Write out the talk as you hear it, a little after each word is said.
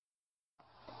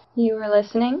You are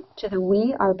listening to the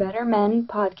We Are Better Men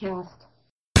podcast.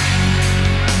 The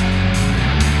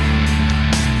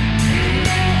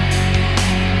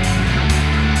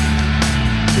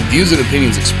views and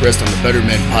opinions expressed on the Better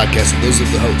Men podcast are those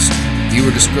of the host.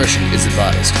 Viewer discretion is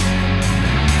advised.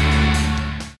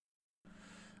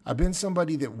 I've been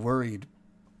somebody that worried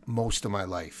most of my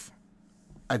life.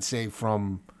 I'd say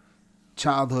from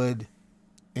childhood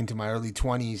into my early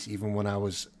 20s, even when I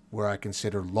was where I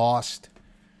consider lost,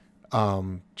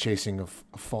 chasing a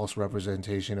false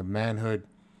representation of manhood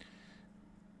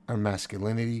or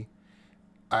masculinity.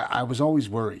 I was always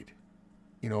worried.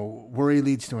 You know, worry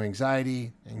leads to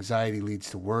anxiety. Anxiety leads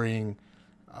to worrying.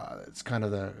 It's kind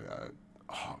of the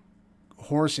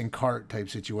horse and cart type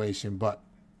situation. But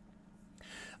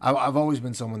I've always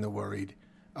been someone that worried.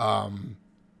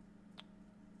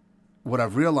 What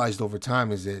I've realized over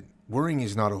time is that worrying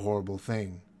is not a horrible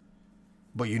thing,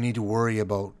 but you need to worry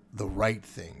about the right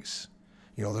things.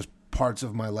 You know, there's parts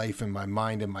of my life and my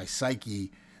mind and my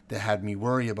psyche that had me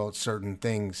worry about certain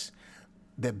things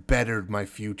that bettered my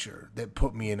future, that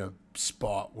put me in a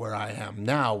spot where I am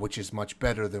now, which is much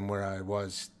better than where I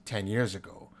was 10 years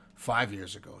ago, 5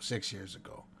 years ago, 6 years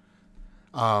ago.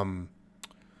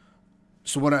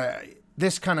 So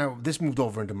this moved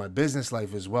over into my business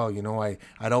life as well. You know,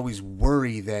 I'd always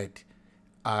worry that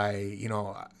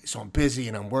so I'm busy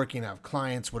and I'm working, I have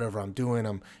clients, whatever I'm doing,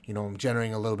 I'm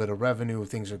generating a little bit of revenue,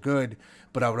 things are good,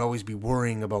 but I would always be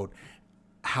worrying about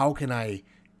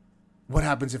what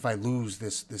happens if I lose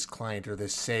this client or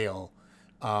this sale,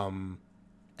 and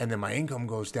then my income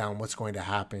goes down, what's going to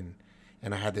happen?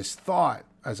 And I had this thought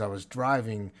as I was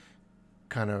driving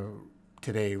kind of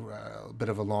today, a bit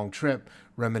of a long trip,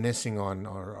 reminiscing on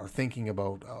or thinking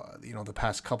about, the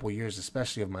past couple years,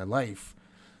 especially of my life,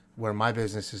 where my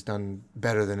business has done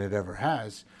better than it ever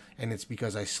has. And it's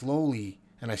because I slowly,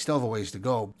 and I still have a ways to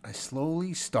go, I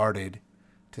slowly started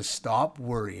to stop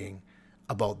worrying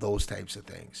about those types of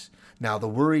things. Now, the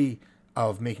worry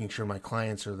of making sure my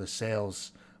clients or the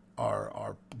sales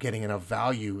are getting enough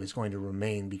value is going to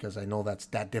remain, because I know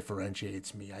that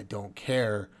differentiates me. I don't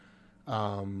care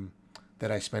that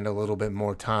I spend a little bit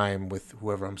more time with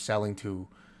whoever I'm selling to,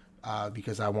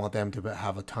 because I want them to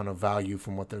have a ton of value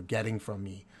from what they're getting from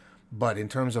me. But in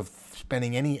terms of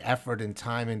spending any effort and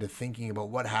time into thinking about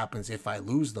what happens if I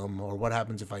lose them, or what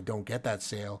happens if I don't get that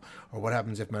sale, or what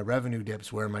happens if my revenue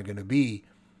dips, where am I going to be,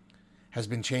 has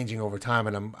been changing over time.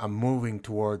 And I'm moving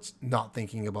towards not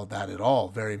thinking about that at all,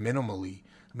 very minimally.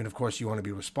 I mean, of course, you want to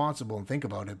be responsible and think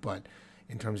about it, but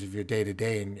in terms of your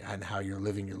day-to-day and how you're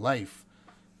living your life,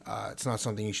 it's not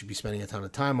something you should be spending a ton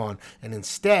of time on. And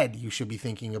instead, you should be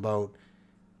thinking about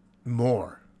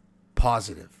more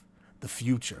positive, the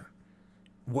future.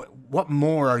 What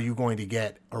more are you going to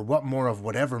get, or what more of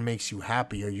whatever makes you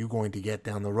happy are you going to get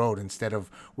down the road, instead of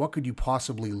what could you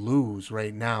possibly lose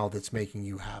right now that's making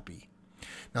you happy?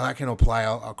 Now, that can apply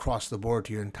across the board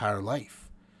to your entire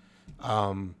life.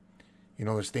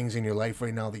 There's things in your life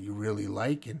right now that you really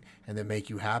like and that make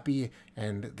you happy,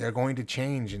 and they're going to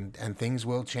change, and things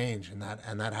will change, and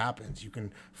that happens. You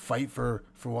can fight for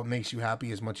what makes you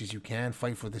happy as much as you can,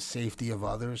 fight for the safety of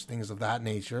others, things of that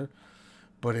nature.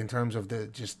 But in terms of the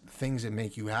just things that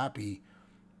make you happy,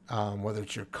 whether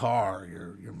it's your car,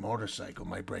 your motorcycle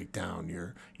might break down,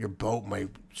 your boat might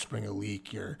spring a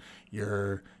leak, your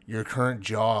current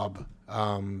job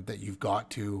that you've got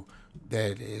to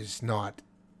that is not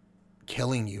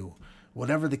killing you,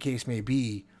 whatever the case may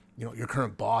be, your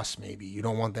current boss, maybe you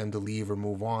don't want them to leave or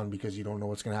move on because you don't know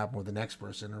what's going to happen with the next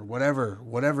person, or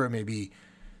whatever it may be.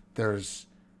 There's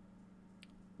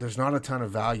not a ton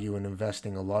of value in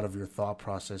investing a lot of your thought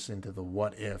process into the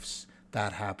what ifs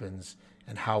that happens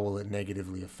and how will it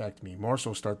negatively affect me. More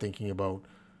so start thinking about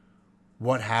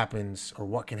what happens or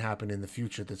what can happen in the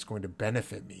future that's going to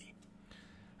benefit me.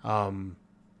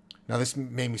 Now, this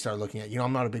made me start looking at,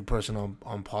 I'm not a big person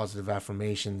on positive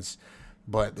affirmations,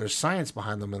 but there's science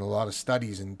behind them and a lot of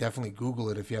studies, and definitely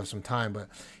Google it if you have some time. But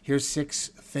here's 6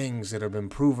 things that have been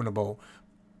proven about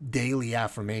daily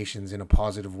affirmations in a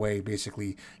positive way,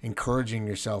 basically encouraging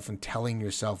yourself and telling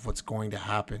yourself what's going to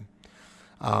happen.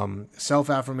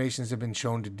 Self-affirmations have been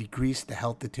shown to decrease the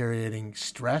health deteriorating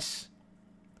stress.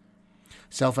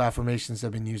 Self-affirmations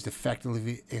have been used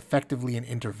effectively in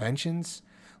interventions,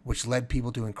 which led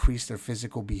people to increase their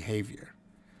physical behavior.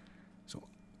 So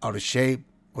out of shape,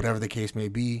 whatever the case may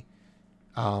be,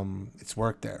 it's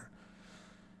worked there.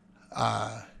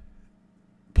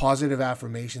 Positive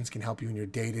affirmations can help you in your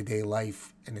day-to-day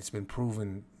life, and it's been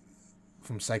proven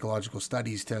from psychological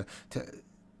studies to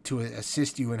to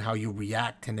assist you in how you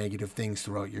react to negative things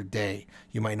throughout your day.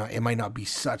 It might not be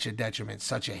such a detriment,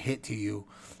 such a hit to you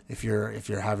if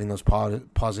you're having those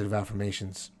positive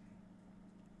affirmations.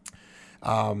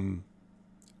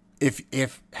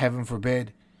 If heaven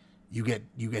forbid you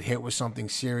get hit with something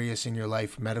serious in your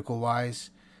life, medical wise,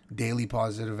 daily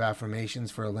positive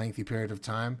affirmations for a lengthy period of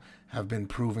time have been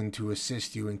proven to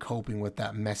assist you in coping with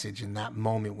that message in that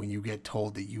moment when you get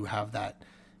told that you have that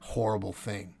horrible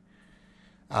thing.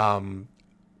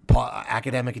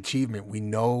 Academic achievement. We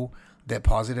know that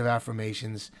positive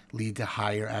affirmations lead to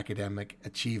higher academic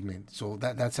achievement. So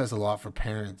that says a lot for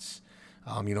parents.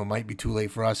 It might be too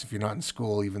late for us if you're not in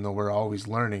school, even though we're always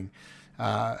learning.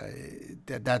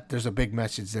 That there's a big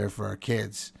message there for our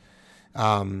kids.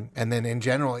 And then in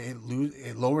general,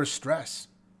 it lowers stress.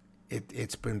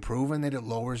 It's been proven that it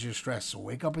lowers your stress. So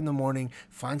wake up in the morning,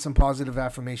 find some positive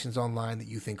affirmations online that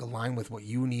you think align with what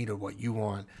you need or what you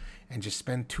want, and just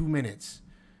spend 2 minutes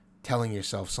telling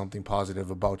yourself something positive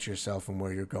about yourself and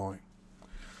where you're going.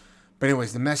 But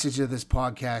anyways, the message of this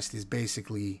podcast is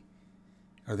basically,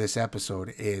 or this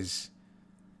episode is,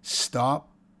 stop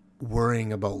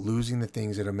worrying about losing the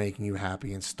things that are making you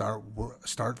happy and start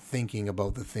thinking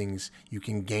about the things you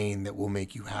can gain that will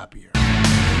make you happier.